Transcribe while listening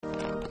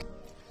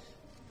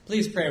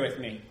Please pray with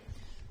me.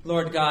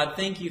 Lord God,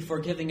 thank you for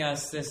giving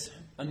us this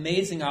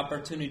amazing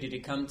opportunity to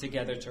come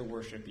together to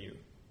worship you.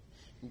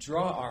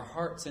 Draw our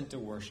hearts into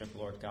worship,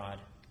 Lord God.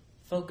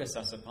 Focus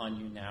us upon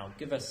you now.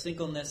 Give us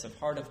singleness of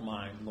heart of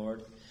mind,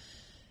 Lord.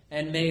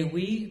 And may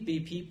we be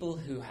people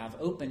who have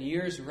open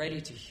ears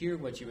ready to hear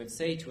what you would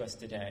say to us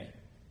today.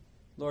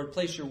 Lord,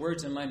 place your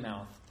words in my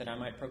mouth that I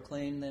might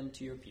proclaim them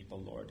to your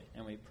people, Lord.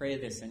 And we pray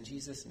this in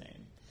Jesus'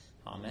 name.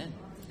 Amen.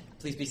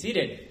 Please be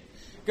seated.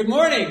 Good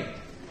morning.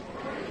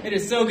 It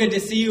is so good to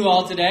see you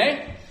all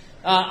today.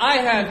 I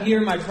have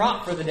here my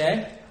prop for the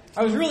day.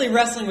 I was really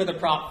wrestling with a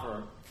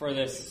prop for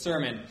this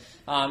sermon.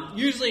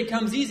 Usually it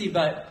comes easy,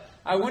 but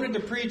I wanted to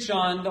preach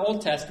on the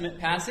Old Testament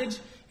passage,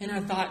 and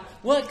I thought,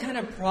 what kind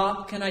of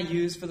prop can I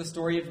use for the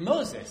story of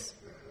Moses?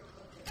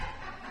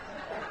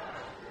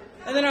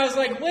 And then I was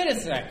like, wait a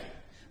sec.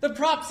 The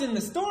prop's in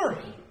the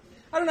story.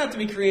 I don't have to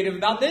be creative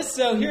about this,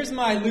 so here's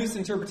my loose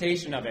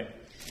interpretation of it.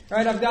 All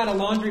right, I've got a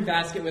laundry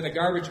basket with a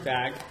garbage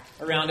bag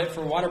around it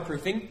for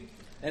waterproofing,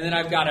 and then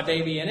I've got a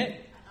baby in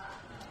it.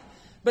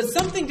 But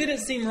something didn't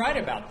seem right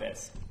about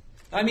this.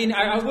 I mean,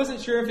 I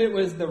wasn't sure if it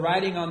was the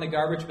writing on the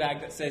garbage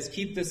bag that says,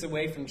 keep this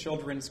away from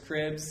children's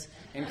cribs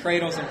and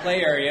cradles and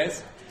play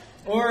areas,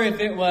 or if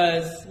it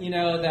was,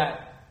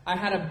 that I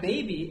had a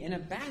baby in a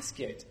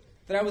basket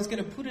that I was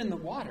going to put in the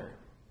water.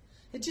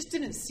 It just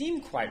didn't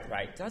seem quite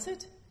right, does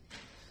it?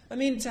 I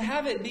mean, to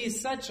have it be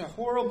such a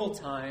horrible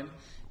time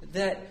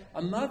that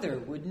a mother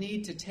would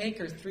need to take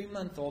her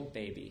 3-month-old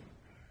baby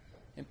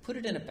and put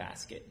it in a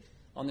basket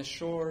on the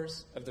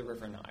shores of the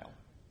River Nile.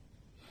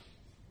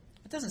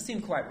 It doesn't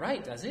seem quite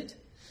right, does it?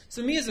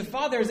 So me as a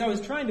father, as I was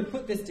trying to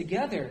put this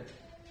together,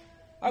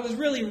 I was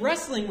really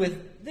wrestling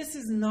with, this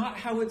is not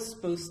how it's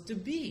supposed to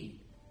be.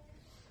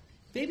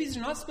 Babies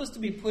are not supposed to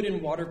be put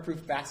in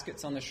waterproof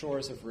baskets on the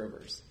shores of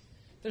rivers.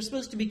 They're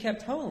supposed to be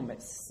kept home,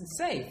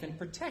 safe and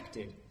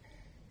protected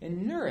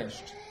and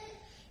nourished.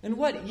 And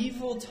what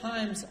evil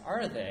times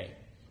are they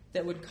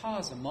that would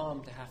cause a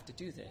mom to have to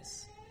do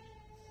this?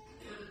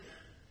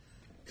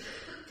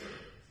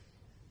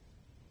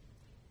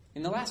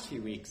 In the last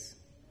few weeks,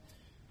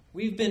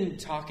 we've been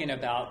talking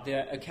about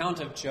the account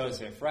of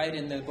Joseph, right,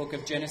 in the book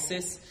of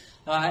Genesis.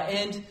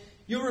 And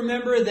you'll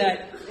remember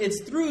that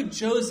it's through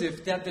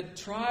Joseph that the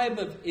tribe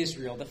of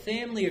Israel, the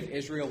family of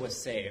Israel, was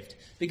saved.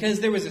 Because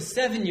there was a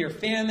 7-year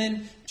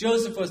famine.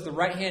 Joseph was the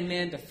right-hand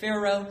man to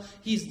Pharaoh.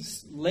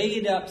 He's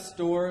laid up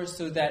stores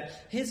so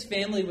that his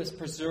family was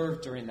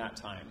preserved during that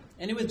time.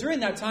 And it was during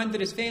that time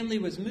that his family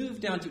was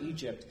moved down to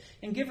Egypt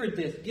and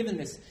given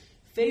this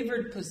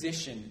favored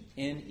position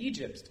in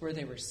Egypt, where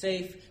they were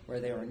safe, where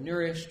they were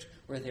nourished,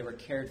 where they were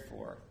cared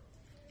for.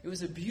 It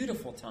was a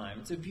beautiful time.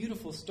 It's a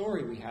beautiful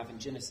story we have in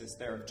Genesis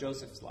there of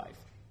Joseph's life.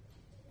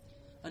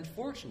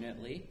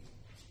 Unfortunately,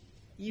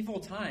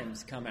 evil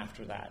times come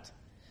after that.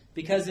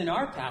 Because in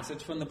our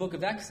passage from the book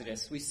of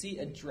Exodus, we see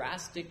a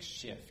drastic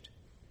shift.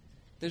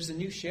 There's a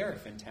new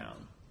sheriff in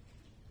town,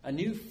 a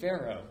new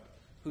Pharaoh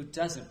who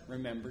doesn't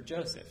remember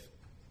Joseph.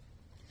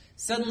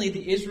 Suddenly,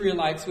 the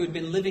Israelites who had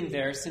been living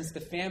there since the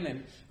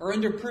famine are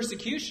under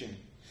persecution.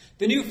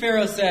 The new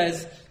Pharaoh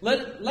says,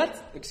 look,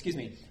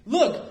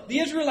 the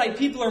Israelite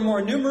people are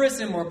more numerous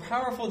and more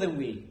powerful than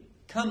we.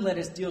 Come, let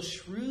us deal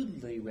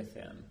shrewdly with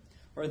them,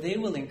 or they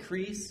will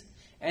increase,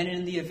 and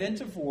in the event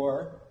of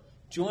war,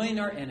 join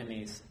our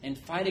enemies and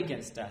fight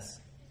against us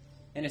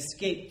and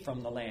escape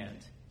from the land.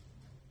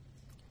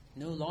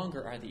 No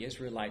longer are the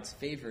Israelites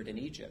favored in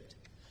Egypt.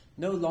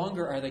 No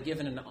longer are they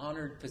given an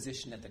honored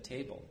position at the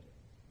table.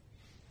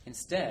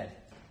 Instead,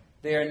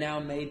 they are now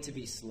made to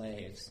be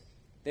slaves.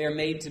 They are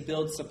made to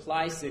build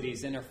supply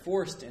cities and are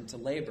forced into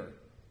labor.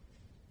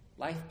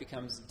 Life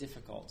becomes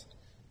difficult.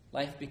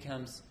 Life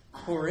becomes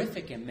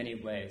horrific in many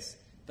ways,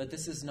 but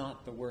this is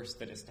not the worst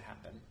that is to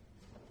happen.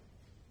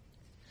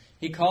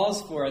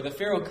 The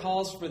Pharaoh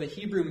calls for the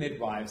Hebrew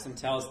midwives and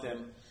tells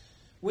them,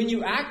 when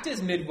you act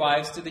as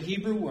midwives to the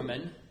Hebrew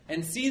woman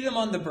and see them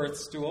on the birth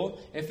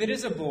stool, if it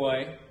is a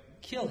boy,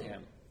 kill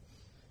him.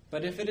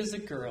 But if it is a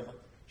girl,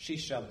 she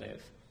shall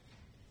live.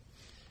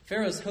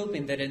 Pharaoh's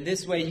hoping that in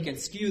this way he can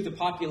skew the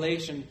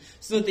population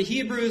so that the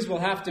Hebrews will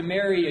have to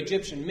marry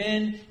Egyptian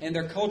men and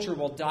their culture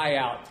will die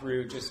out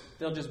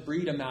they'll just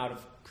breed them out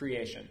of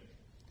creation.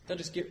 They'll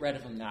just get rid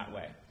of them that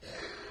way.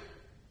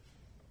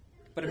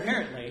 But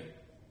apparently,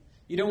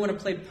 you don't want to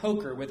play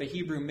poker with a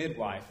Hebrew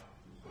midwife.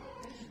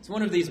 It's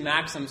one of these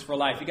maxims for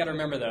life. You got to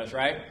remember those,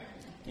 right?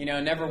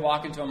 Never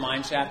walk into a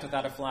mine shaft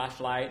without a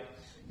flashlight.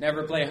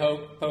 Never play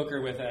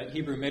poker with a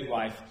Hebrew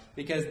midwife,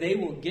 because they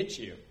will get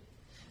you.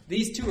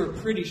 These two are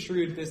pretty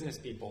shrewd business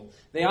people.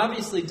 They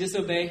obviously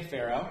disobey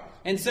Pharaoh,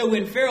 and so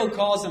when Pharaoh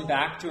calls them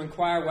back to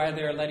inquire why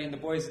they are letting the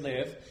boys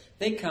live,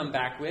 they come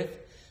back with,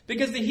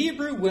 because the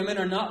Hebrew women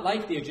are not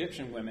like the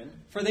Egyptian women,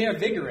 for they are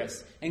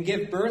vigorous and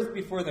give birth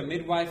before the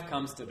midwife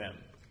comes to them.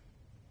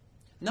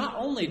 Not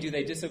only do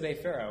they disobey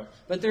Pharaoh,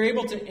 but they're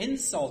able to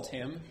insult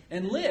him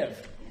and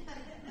live.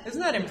 Isn't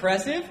that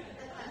impressive?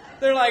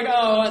 They're like,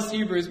 oh, us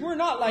Hebrews, we're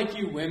not like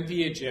you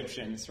wimpy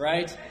Egyptians,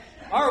 right?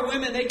 Our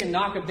women, they can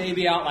knock a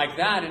baby out like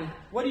that, and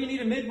what do you need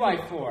a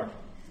midwife for?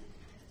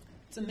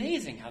 It's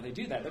amazing how they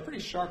do that. They're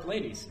pretty sharp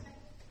ladies.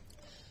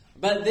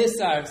 But this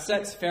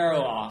sets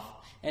Pharaoh off,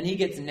 and he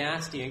gets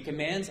nasty and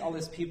commands all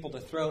his people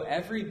to throw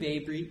every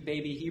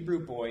baby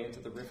Hebrew boy into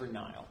the river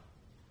Nile.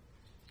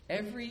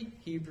 Every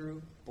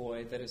Hebrew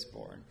boy that is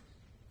born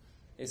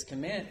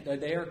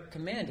they are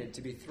commanded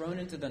to be thrown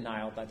into the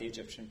Nile by the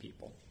Egyptian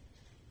people.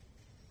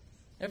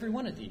 Every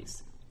one of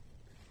these.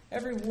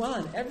 Every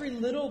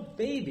little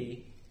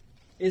baby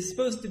boy is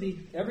supposed to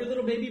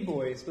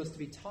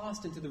be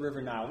tossed into the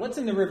river Nile. What's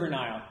in the river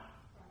Nile?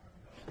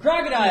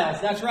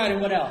 Crocodiles, that's right,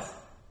 and what else?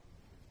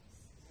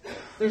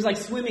 There's like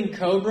swimming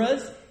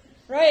cobras,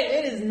 right?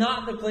 It is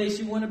not the place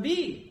you want to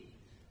be.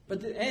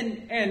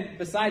 And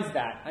besides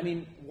that, I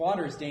mean,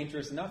 water is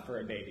dangerous enough for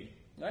a baby,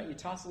 right? You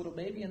toss a little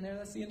baby in there,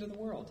 that's the end of the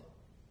world.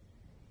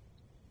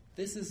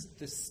 This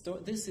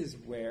is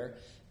where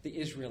the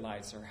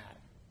Israelites are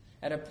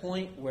at a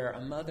point where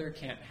a mother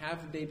can't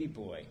have a baby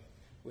boy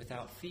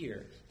without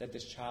fear that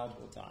this child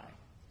will die,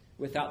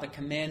 without the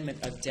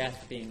commandment of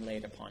death being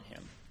laid upon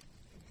him.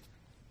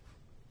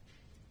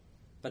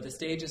 But the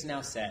stage is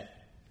now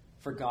set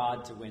for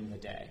God to win the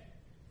day.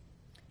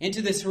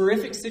 Into this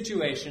horrific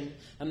situation,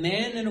 a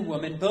man and a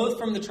woman, both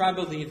from the tribe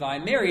of Levi,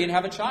 marry and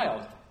have a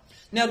child.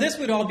 Now, this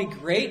would all be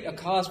great, a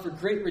cause for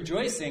great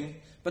rejoicing,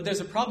 but there's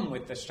a problem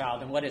with this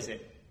child, and what is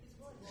it?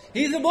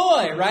 He's a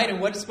boy, right?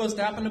 And what is supposed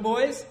to happen to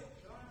boys?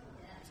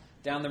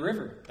 Down the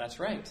river, that's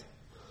right.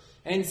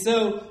 And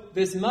so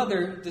this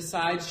mother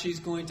decides she's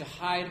going to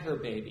hide her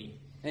baby,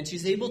 and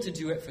she's able to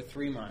do it for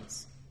 3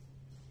 months.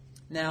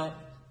 Now,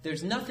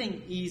 there's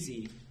nothing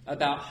easy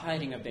about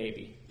hiding a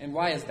baby. And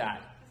why is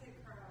that?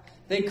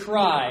 They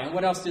cry. And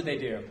what else do?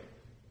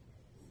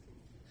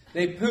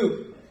 They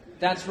poop.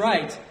 That's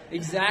right.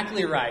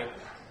 Exactly right.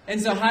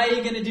 And so how are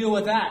you going to deal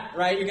with that,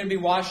 right? You're going to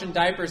be washing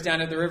diapers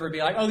down at the river, be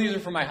like, oh, these are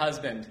for my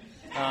husband.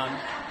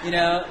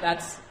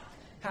 That's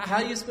how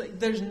you...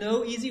 There's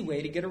no easy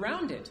way to get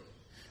around it,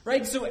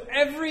 right? So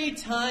every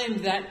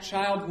time that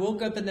child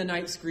woke up in the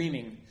night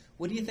screaming,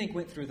 what do you think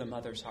went through the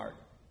mother's heart?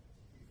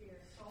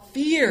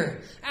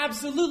 Fear.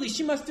 Absolutely.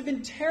 She must have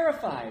been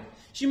terrified.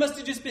 She must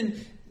have just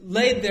been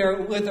laid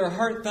there with her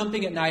heart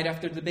thumping at night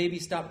after the baby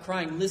stopped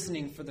crying,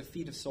 listening for the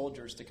feet of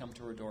soldiers to come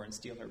to her door and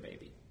steal her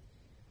baby.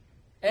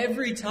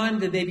 Every time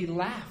the baby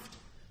laughed,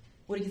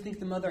 what do you think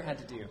the mother had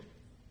to do?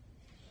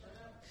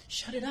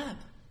 Shut it up.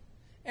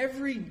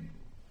 Every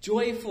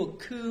joyful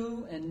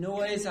coo and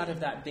noise out of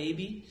that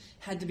baby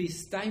had to be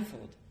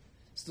stifled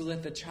so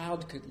that the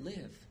child could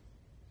live.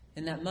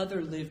 And that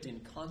mother lived in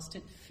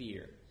constant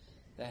fear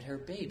that her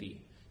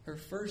baby, her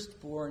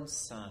firstborn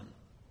son,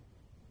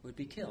 would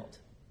be killed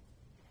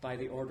by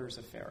the orders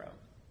of Pharaoh.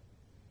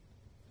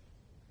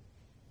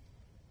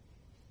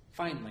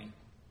 Finally,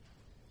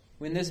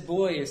 when this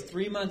boy is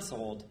 3 months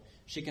old,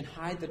 she can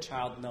hide the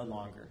child no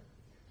longer.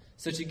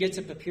 So she gets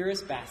a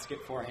papyrus basket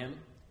for him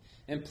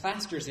and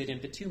plasters it in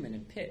bitumen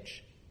and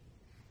pitch.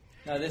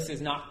 Now, this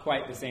is not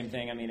quite the same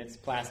thing. I mean, it's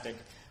plastic.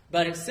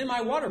 But it's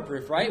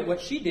semi-waterproof, right?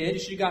 What she did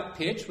is she got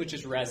pitch, which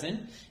is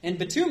resin, and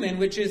bitumen,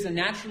 which is a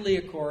naturally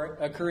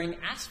occurring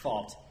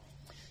asphalt.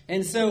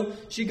 And so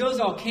she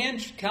goes all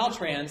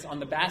Caltrans on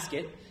the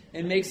basket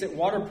and makes it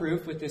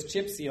waterproof with this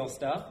chip seal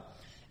stuff.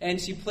 And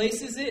she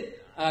places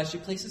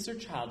her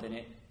child in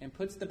it and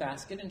puts the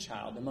basket and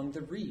child among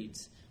the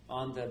reeds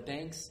on the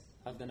banks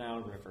of the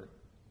Nile River.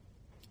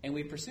 And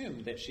we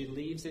presume that she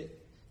leaves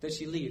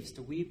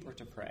to weep or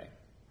to pray.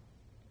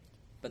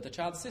 But the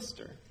child's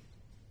sister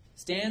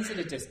stands at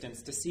a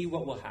distance to see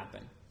what will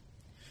happen.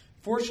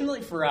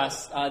 Fortunately for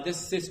us,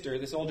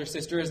 this older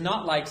sister, is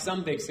not like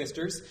some big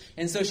sisters,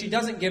 and so she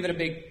doesn't give it a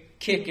big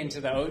kick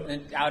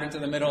out into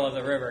the middle of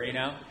the river, you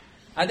know?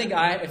 I think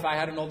if I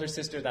had an older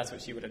sister, that's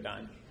what she would have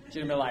done. She'd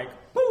have been like,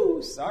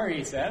 "Whoo,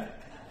 sorry, Seth.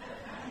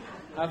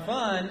 Have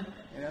fun.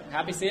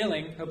 Happy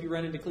sailing. Hope you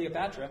run into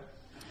Cleopatra."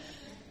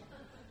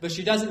 But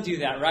she doesn't do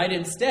that, right?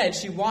 Instead,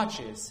 she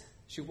watches.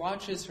 She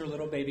watches her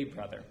little baby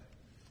brother.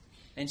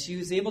 And she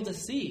was able to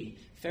see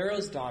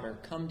Pharaoh's daughter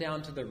come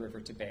down to the river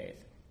to bathe.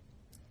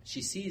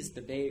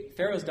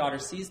 Pharaoh's daughter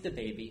sees the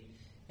baby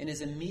and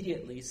is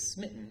immediately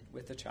smitten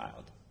with the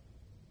child.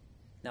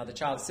 Now the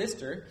child's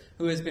sister,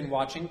 who has been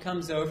watching,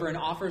 comes over and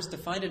offers to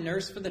find a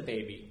nurse for the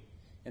baby.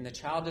 And the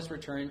child is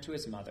returned to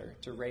his mother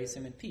to raise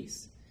him in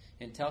peace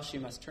until she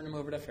must turn him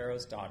over to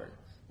Pharaoh's daughter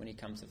when he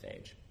comes of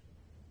age.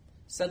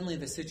 Suddenly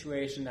the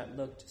situation that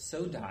looked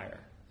so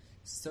dire,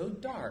 so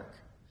dark,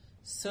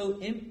 so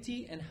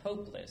empty and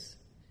hopeless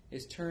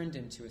is turned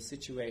into a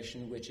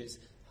situation which is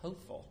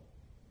hopeful.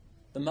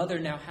 The mother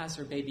now has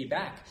her baby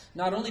back.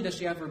 Not only does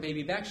she have her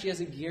baby back, she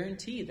has a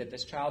guarantee that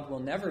this child will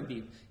never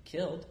be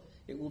killed.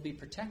 It will be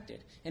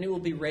protected. And it will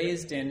be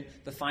raised in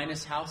the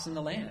finest house in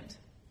the land.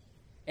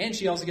 And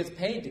she also gets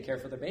paid to care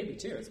for the baby,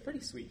 too. It's a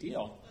pretty sweet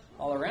deal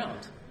all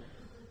around.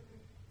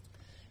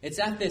 It's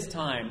at this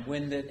time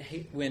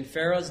when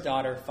Pharaoh's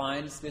daughter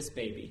finds this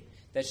baby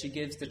that she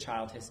gives the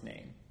child his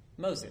name,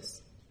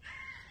 Moses.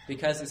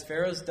 Because as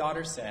Pharaoh's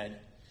daughter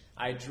said,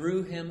 "I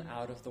drew him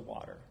out of the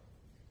water."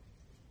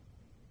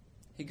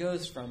 He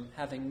goes from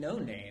having no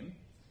name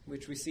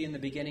which we see in the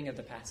beginning of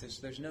the passage,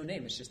 there's no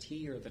name. It's just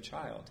he or the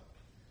child.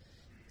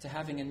 To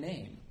having a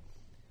name.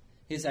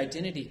 His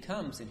identity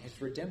comes in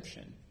his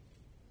redemption.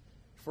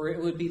 For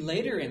it would be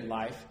later in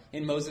life,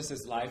 in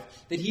Moses' life,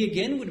 that he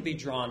again would be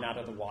drawn out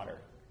of the water.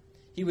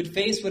 He would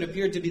face what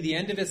appeared to be the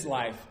end of his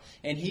life,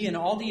 and he and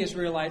all the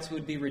Israelites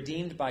would be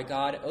redeemed by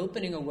God,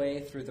 opening a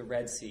way through the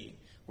Red Sea,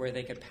 where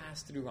they could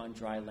pass through on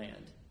dry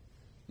land.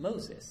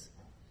 Moses,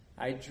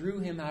 I drew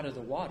him out of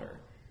the water.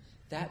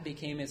 That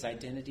became his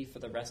identity for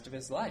the rest of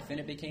his life, and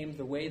it became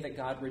the way that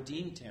God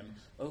redeemed him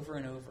over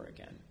and over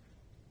again.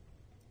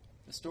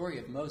 The story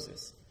of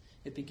Moses,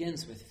 it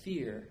begins with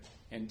fear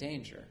and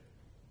danger.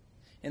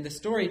 And the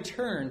story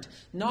turned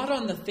not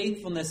on the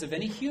faithfulness of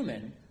any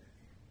human,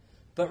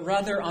 but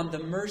rather on the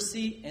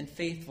mercy and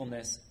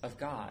faithfulness of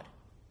God.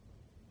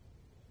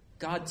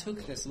 God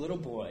took this little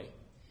boy.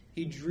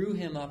 He drew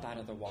him up out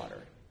of the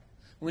water.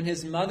 When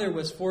his mother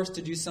was forced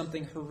to do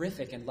something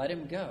horrific and let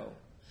him go,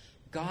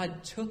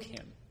 God took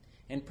him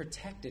and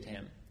protected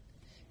him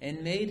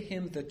and made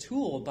him the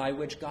tool by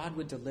which God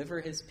would deliver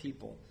his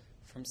people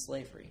from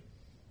slavery.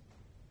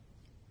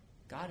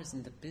 God is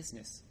in the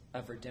business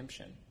of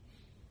redemption.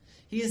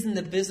 He is in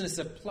the business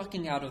of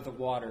plucking out of the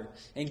water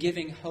and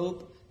giving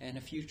hope and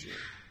a future.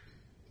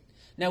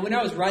 Now, when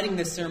I was writing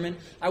this sermon,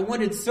 I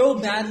wanted so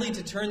badly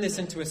to turn this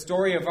into a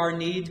story of our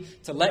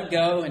need to let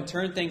go and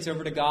turn things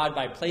over to God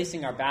by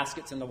placing our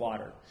baskets in the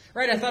water.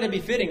 Right? I thought it'd be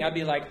fitting. I'd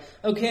be like,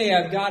 okay,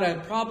 I've got a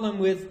problem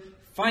with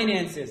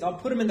finances. I'll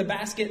put them in the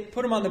basket,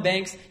 put them on the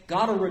banks.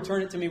 God will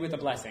return it to me with a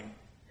blessing.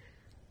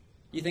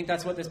 You think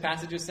that's what this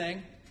passage is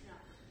saying?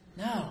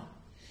 No.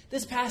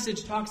 This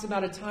passage talks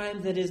about a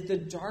time that is the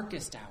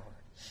darkest hour.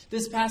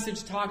 This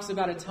passage talks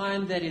about a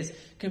time that is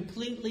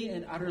completely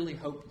and utterly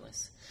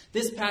hopeless.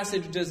 This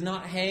passage does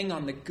not hang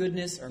on the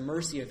goodness or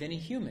mercy of any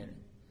human.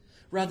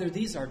 Rather,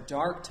 these are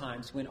dark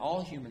times when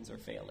all humans are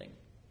failing.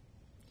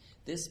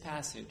 This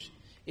passage,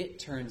 it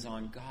turns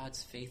on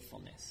God's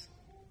faithfulness.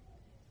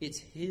 It's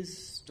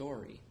his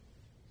story.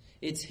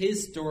 It's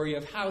his story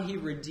of how he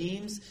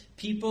redeems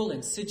people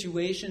and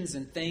situations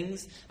and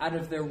things out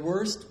of their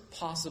worst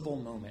possible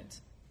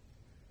moment.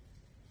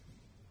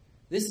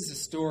 This is a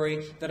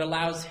story that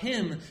allows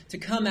him to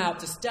come out,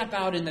 to step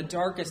out in the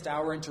darkest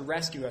hour and to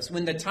rescue us.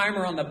 When the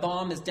timer on the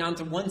bomb is down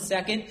to 1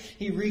 second,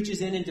 he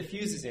reaches in and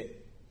diffuses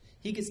it.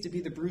 He gets to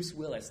be the Bruce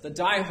Willis, the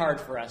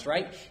diehard for us,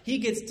 right? He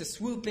gets to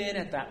swoop in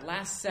at that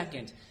last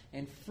second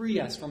and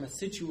free us from a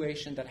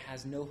situation that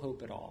has no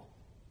hope at all.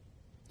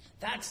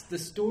 That's the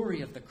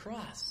story of the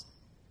cross.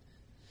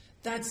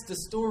 That's the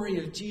story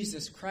of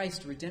Jesus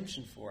Christ's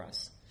redemption for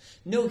us.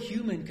 No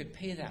human could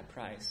pay that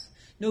price.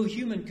 No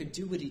human could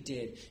do what he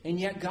did. And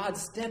yet God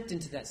stepped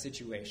into that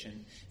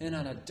situation. And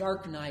on a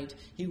dark night,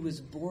 he was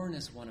born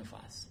as one of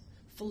us,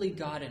 fully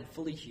God and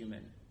fully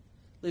human,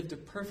 lived a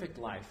perfect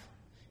life,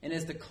 and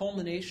as the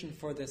culmination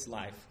for this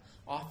life,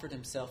 offered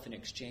himself in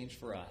exchange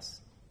for us.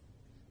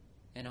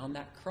 And on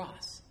that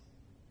cross,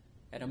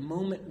 at a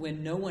moment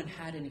when no one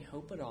had any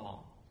hope at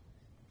all,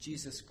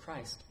 Jesus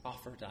Christ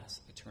offered us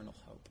eternal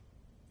hope.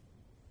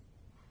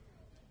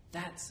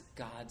 That's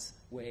God's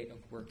way of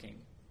working.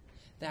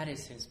 That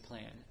is his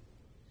plan.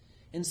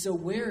 And so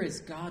where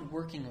is God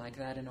working like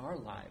that in our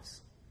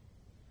lives?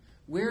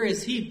 Where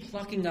is he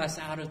plucking us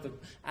out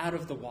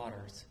of the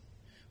waters?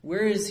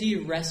 Where is he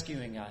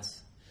rescuing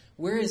us?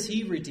 Where is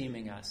he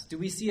redeeming us? Do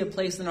we see a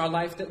place in our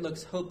life that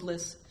looks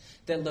hopeless,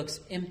 that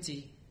looks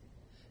empty,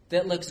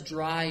 that looks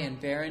dry and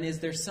barren? Is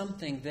there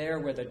something there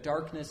where the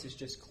darkness is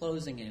just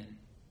closing in?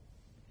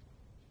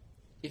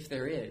 If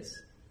there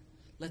is,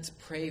 let's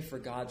pray for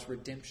God's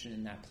redemption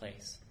in that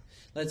place.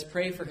 Let's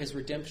pray for his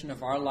redemption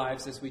of our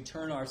lives as we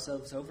turn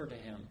ourselves over to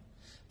him.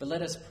 But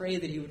let us pray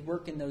that he would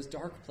work in those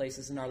dark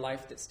places in our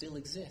life that still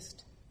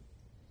exist.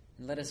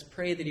 And let us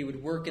pray that he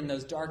would work in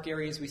those dark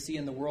areas we see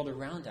in the world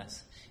around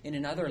us and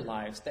in other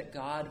lives, that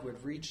God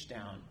would reach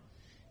down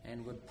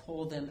and would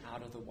pull them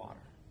out of the water.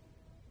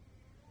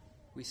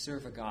 We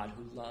serve a God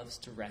who loves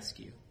to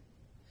rescue.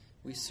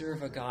 We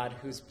serve a God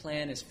whose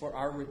plan is for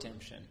our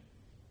redemption.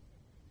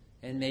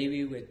 And may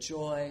we, with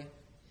joy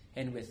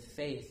and with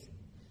faith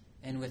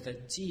and with a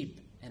deep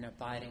and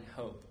abiding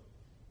hope,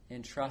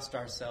 entrust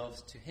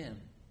ourselves to him,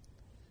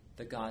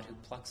 the God who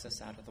plucks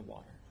us out of the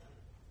water.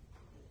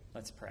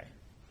 Let's pray.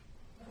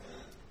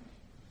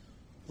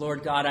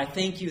 Lord God, I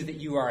thank you that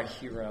you are a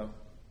hero.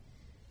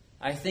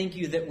 I thank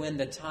you that when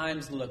the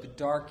times look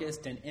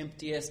darkest and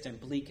emptiest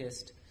and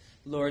bleakest,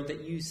 Lord,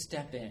 that you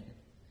step in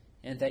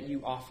and that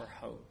you offer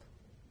hope.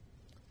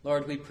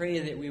 Lord, we pray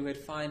that we would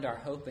find our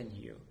hope in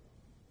you.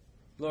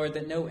 Lord,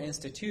 that no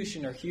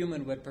institution or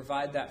human would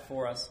provide that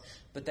for us,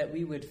 but that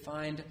we would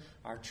find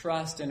our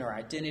trust and our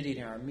identity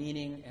and our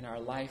meaning and our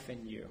life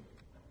in you.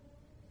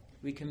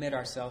 We commit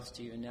ourselves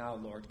to you now,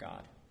 Lord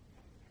God.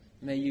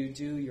 May you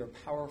do your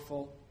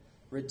powerful,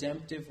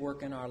 redemptive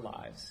work in our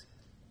lives.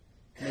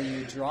 May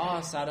you draw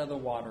us out of the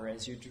water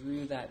as you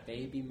drew that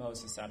baby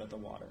Moses out of the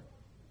water.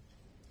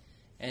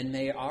 And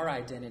may our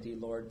identity,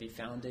 Lord, be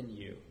found in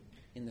you,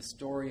 in the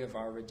story of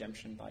our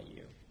redemption by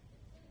you.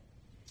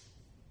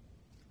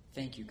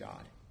 Thank you,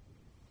 God.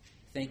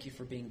 Thank you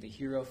for being the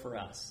hero for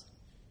us.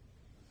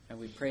 And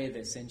we pray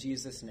this in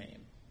Jesus'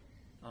 name.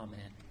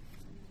 Amen.